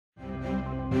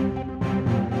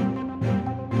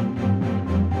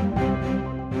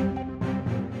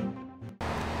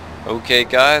Okay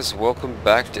guys, welcome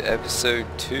back to episode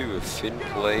 2 of Finn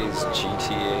Plays GTA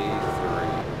 3.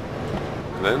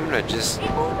 At the moment I just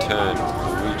returned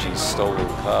Luigi's stolen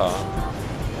car,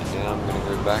 and now I'm gonna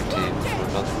go back to him for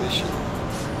another mission.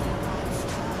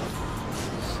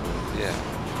 So yeah.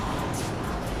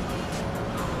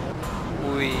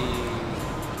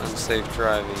 Whee! Unsafe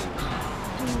driving.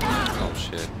 Oh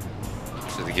shit.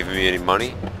 So they giving me any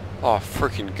money? Oh,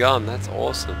 freaking gun, that's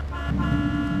awesome.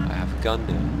 I have a gun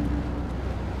now.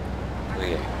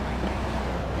 Okay.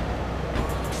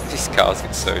 These cars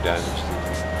get so damaged.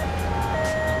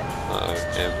 Uh-oh,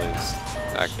 airplanes.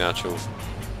 Act natural.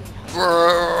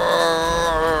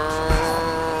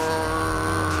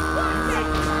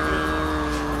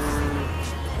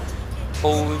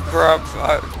 Holy crap,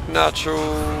 act natural.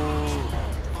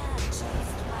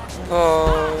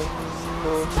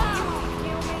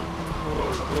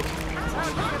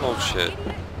 Oh shit.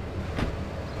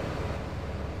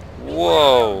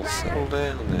 Whoa, settle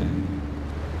down there.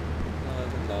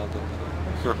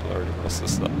 I already lost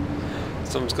this stuff.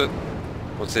 Someone's got,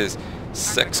 what's this?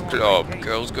 Sex club,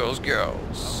 girls, girls,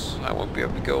 girls. I won't be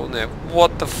able to go in there.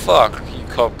 What the fuck, you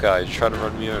cop guy, you're trying to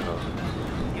run me over.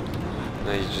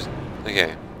 No, you just,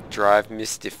 okay. Drive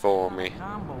Misty for me.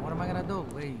 Combo, what am I gonna do?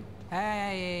 Leave.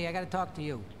 Hey, I gotta talk to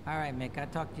you. Alright, Mick, I'll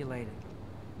talk to you later.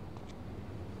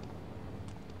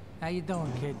 How you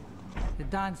doing, kid? The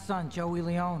Don's son, Joey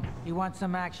Leone. He wants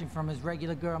some action from his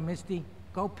regular girl, Misty.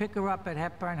 Go pick her up at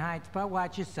Hepburn Heights, but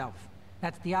watch yourself.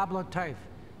 That's Diablo Turf.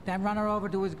 Then run her over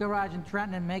to his garage in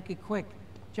Trenton and make it quick.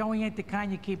 Joey ain't the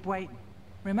kind you keep waiting.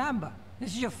 Remember, this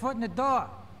is your foot in the door.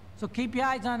 So keep your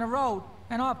eyes on the road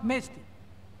and off Misty.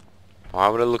 Why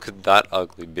would I look at that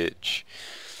ugly bitch?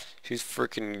 She's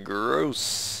freaking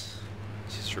gross.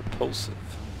 She's repulsive.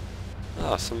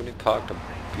 Ah, somebody parked a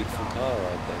beautiful car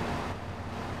right there.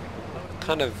 What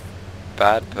kind of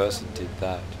bad person did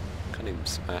that? Can't even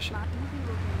smash it.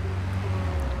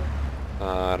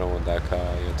 I don't want that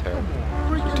car, you're terrible.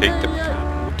 You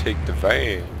take the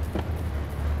van.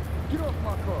 Get off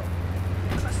my car.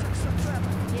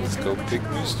 Let's go pick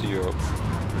Misty up.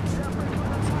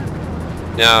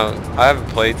 Now, I haven't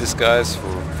played this guys for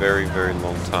a very, very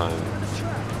long time.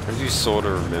 I do sort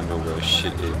of remember where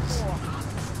shit is.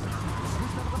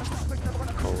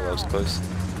 Oh, that was close.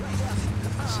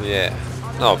 So yeah.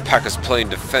 Oh, Packer's Plane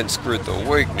Defense Grid The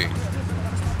Awakening.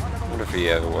 I wonder if he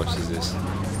ever watches this.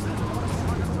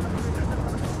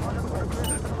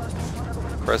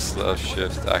 Press left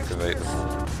shift to activate them.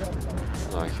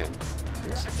 Oh, I can't.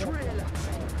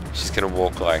 She's gonna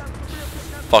walk like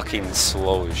fucking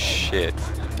slow as shit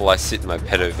while I sit in my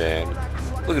pedo van.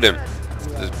 Look at him.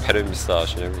 There's pedo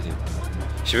moustache and everything.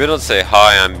 She better not say,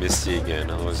 hi, I'm Misty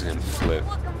again, otherwise I'm gonna flip.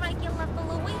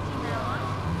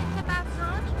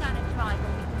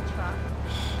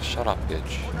 Shut up,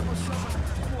 bitch.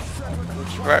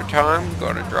 It's about time,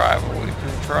 gotta drive a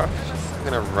weekend truck. I'm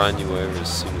gonna run you over as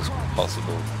soon as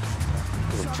possible.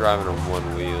 I'm driving on one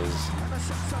wheels.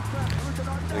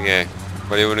 Okay,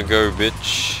 where do you wanna go,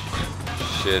 bitch?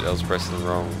 Shit, I was pressing the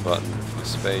wrong button for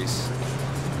space.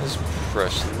 I was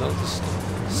pressing the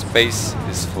space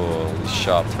is for all these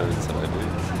sharp turns that I do.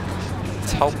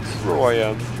 That's how pro I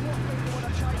am.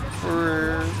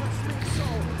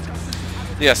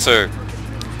 Yeah, so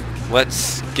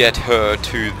let's get her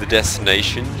to the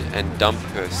destination and dump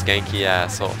her skanky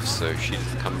ass off so she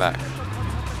doesn't come back.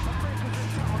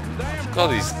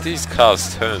 God, these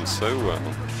cars turn so well.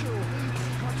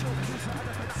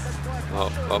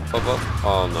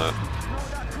 Oh no.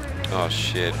 Oh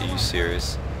shit, are you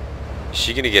serious? Is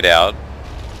she gonna get out?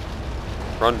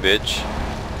 Run, bitch.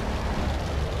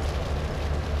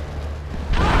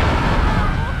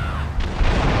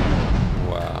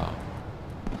 Wow.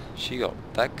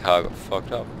 That car got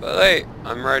fucked up. But hey,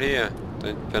 I'm right here.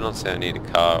 Better not say I need a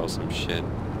car or some shit.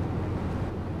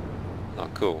 Oh,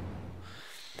 cool.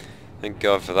 Thank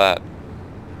God for that.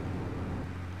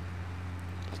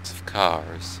 Lots of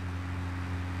cars.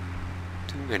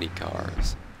 Too many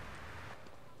cars.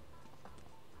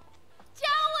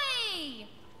 Joey!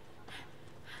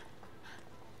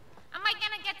 Am I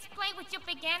gonna get to play with your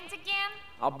big ends again?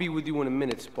 I'll be with you in a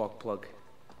minute, Sparkplug.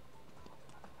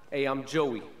 Hey, I'm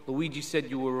Joey. Luigi said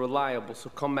you were reliable, so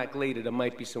come back later. There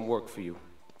might be some work for you.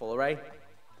 All right?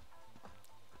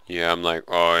 Yeah, I'm like,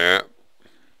 oh yeah.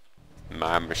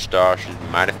 My moustache is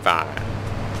mighty fine.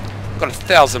 Got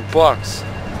 $1,000.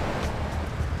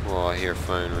 Oh, I hear a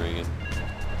phone ringing.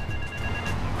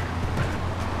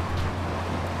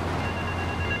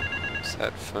 What's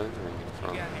that phone ringing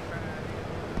from?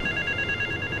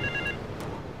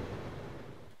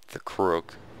 The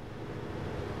crook.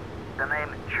 The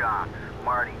name's Jocks,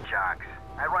 Marty Jocks.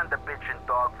 I run the bitchin'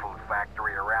 dog food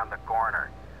factory around the corner.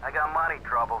 I got money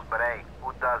troubles, but hey,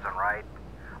 who doesn't, right?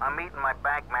 I'm meeting my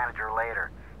bank manager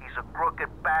later. He's a crooked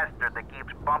bastard that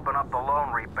keeps bumping up the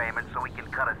loan repayment so he can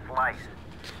cut a slice.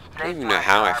 I don't even know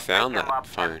how I found pick him that up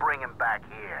phone. and bring him back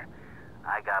here.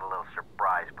 I got a little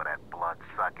surprise for that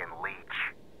blood-sucking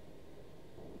leech.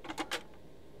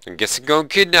 I guess I'm going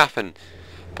kidnapping.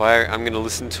 But I'm gonna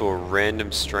listen to a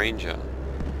random stranger.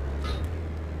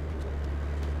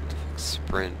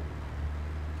 Sprint.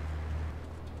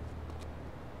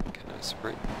 Can I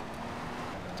sprint?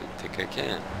 Don't think I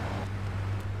can.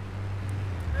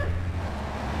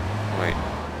 Wait.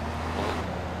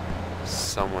 What?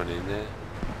 Someone in there?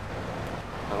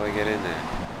 How do I get in there?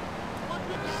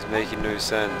 This is making no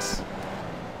sense.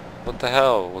 What the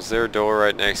hell? Was there a door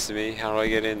right next to me? How do I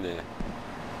get in there?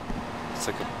 It's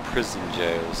like a prison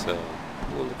jail cell.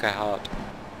 Oh, look at heart.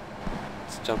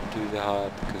 Let's jump through the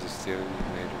heart because it's the only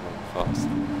way to run fast.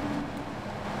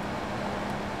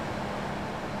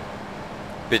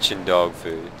 Bitchin' dog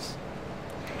foods.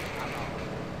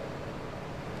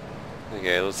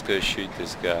 Okay, let's go shoot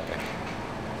this guy.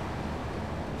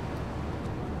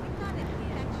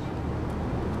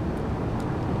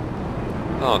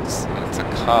 Oh, it's a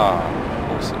car.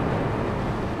 Awesome.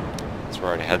 That's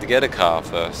right, I had to get a car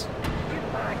first.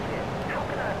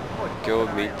 Go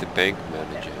and meet the bank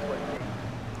manager.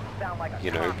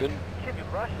 You can open?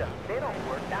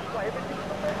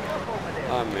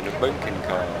 I'm in a banking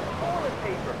car.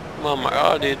 Oh my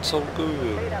god, it's so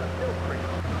good.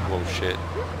 Whoa, shit.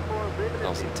 That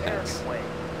was intense.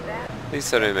 At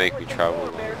least they don't make me travel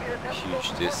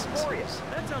huge distances.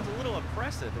 That sounds a little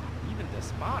oppressive and even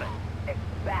despotic.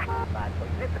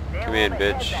 Come in,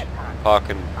 bitch.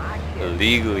 Parking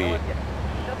illegally.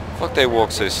 Fuck, they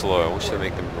walk so slow. I wish they'd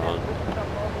make them run.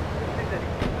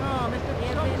 Oh, Mr.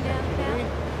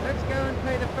 Let's go and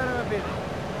pay the fellow a visit.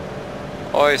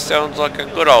 Oh, it sounds like a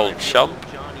good old chump.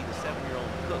 Johnny, the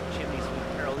 7-year-old cook, chimney sweep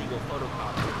paralegal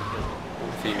photocopier because What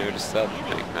if he noticed that, the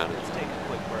bank let's manager? take a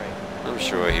quick break. I'm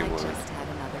sure he I would. just had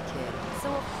another kid, so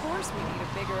of course we need a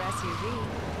bigger SUV.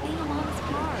 Being a mama's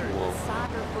car, Whoa.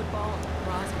 soccer, football,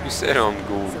 cross You said I'm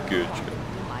good, good.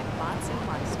 My Batsu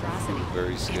monstrosity.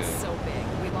 Very scared. It's so big.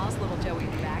 We lost little Joey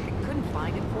back and couldn't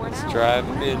find him for an Let's hour. drive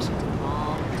him When I in. went to the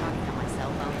mall, talking on my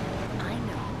cell phone, I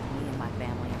know me and my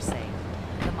family are safe.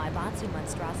 The Maibatsu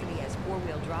monstrosity has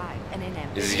 4-wheel drive and an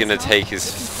Is he gonna take his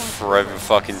forever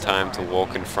fucking time to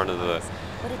walk in front of the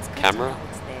but it's good camera? To know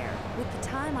it's there. With the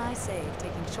time I save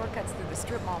taking shortcuts through the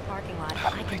strip mall parking lot, Oh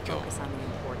I my can God. focus on the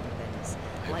important things,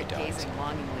 Hope like he dies. gazing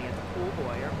longingly at the pool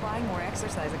boy or buying more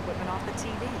exercise equipment off the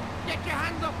TV. Get your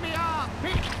hands off me arm!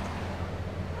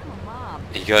 Oh, Mom,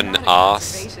 He got an not a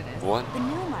ass. conservationist. What? The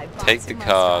new Maibatsu Take the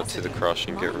car to the monstrosity. crush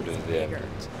and get Mine rid is of the bigger.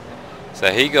 evidence.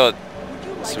 So he got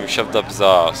some shoved up his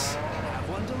ass. Have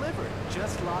one delivered.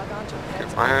 Just log on to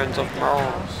Get my hands off my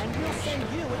ass. and we'll send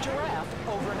you a giraffe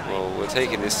overnight. Well, we're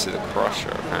taking this to the crusher,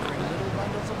 apparently.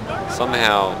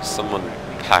 Somehow, someone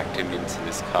packed him into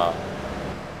this car.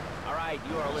 All right,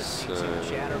 you are listening So, to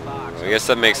Chatterbox. I guess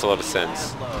that makes a lot of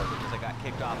sense. Because I got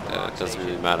kicked off the rock It doesn't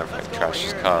really station. matter if I Let's go trash over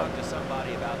his here car. and talk to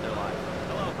somebody about their life.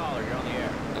 Hello, caller, you're on the air.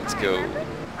 Let's go.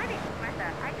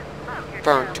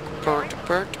 Burnt, burnt,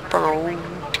 burnt, burnt.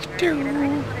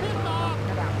 I'm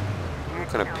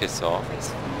gonna piss off. People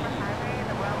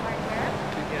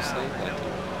say that.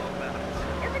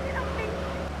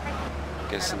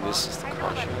 Guessing this is the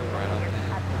crusher right up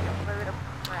there.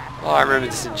 Oh, I remember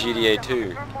this in GTA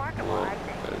 2. Well,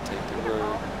 better take the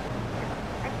road.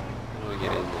 How do I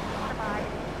get in there? I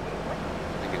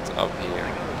think it's up here.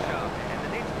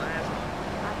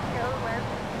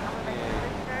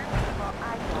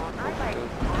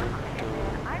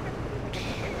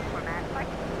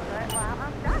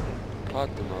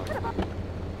 Park them up.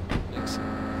 Excellent.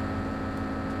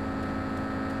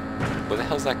 Where the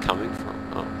hell's that coming from?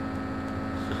 Oh.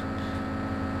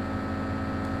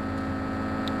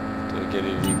 Do I get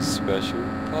anything special?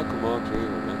 Park them up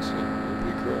here. Excellent. Maybe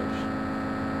we crush.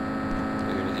 Do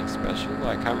I get anything special?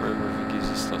 I can't remember if it gives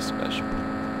you stuff special.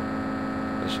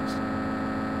 Special stuff.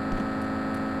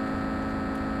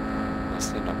 I'll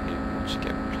stand up here and watch it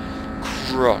get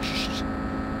crushed.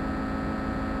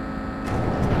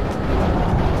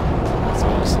 That's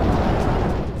awesome.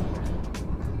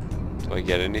 Do I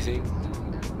get anything?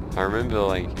 I remember,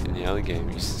 like, in the other game,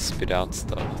 you used to spit out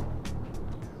stuff.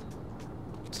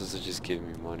 Does it just give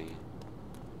me money?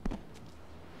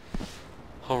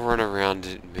 I'll run around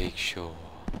it and make sure.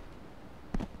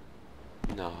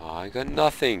 No, I got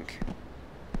nothing.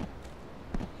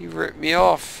 He ripped me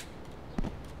off.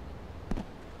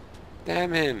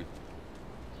 Damn him.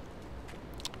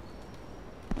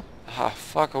 Ah,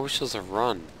 fuck, I wish there was a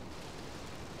run.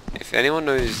 If anyone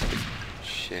knows...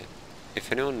 Shit.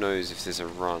 If anyone knows if there's a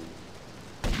run...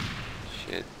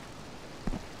 Shit.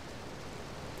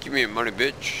 Give me your money,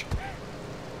 bitch.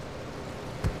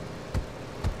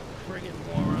 Friggin'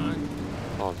 moron.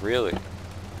 Oh, really?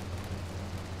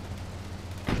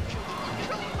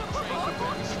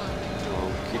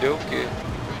 Okie dokie.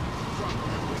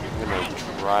 I'm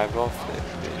gonna drive off that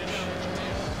bitch.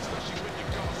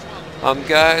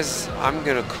 Guys, I'm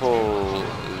gonna call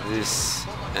this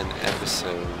an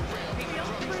episode.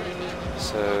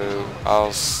 So,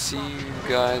 I'll see you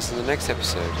guys in the next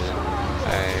episode, and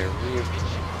I really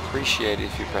appreciate it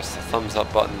if you press the thumbs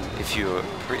up button if you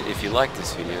like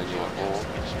this video and you want more.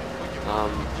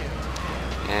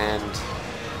 And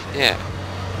yeah,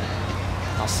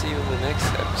 I'll see you in the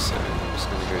next episode. I'm just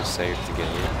gonna go save the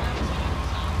game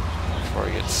before I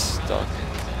get stuck.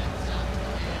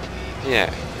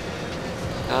 Yeah.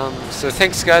 So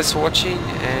thanks guys for watching,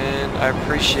 and I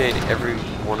appreciate every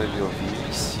one of your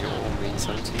views. You all mean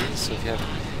something to me, so if you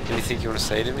have anything you want to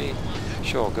say to me,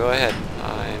 sure, go ahead.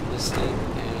 I'm listening,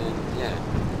 and yeah.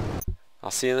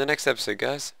 I'll see you in the next episode,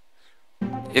 guys.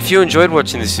 If you enjoyed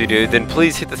watching this video, then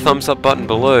please hit the thumbs up button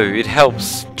below. It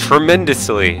helps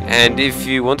tremendously. And if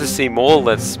you want to see more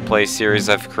Let's Play series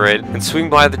I've created, then swing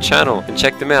by the channel and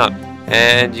check them out.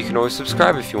 And you can always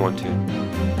subscribe if you want to.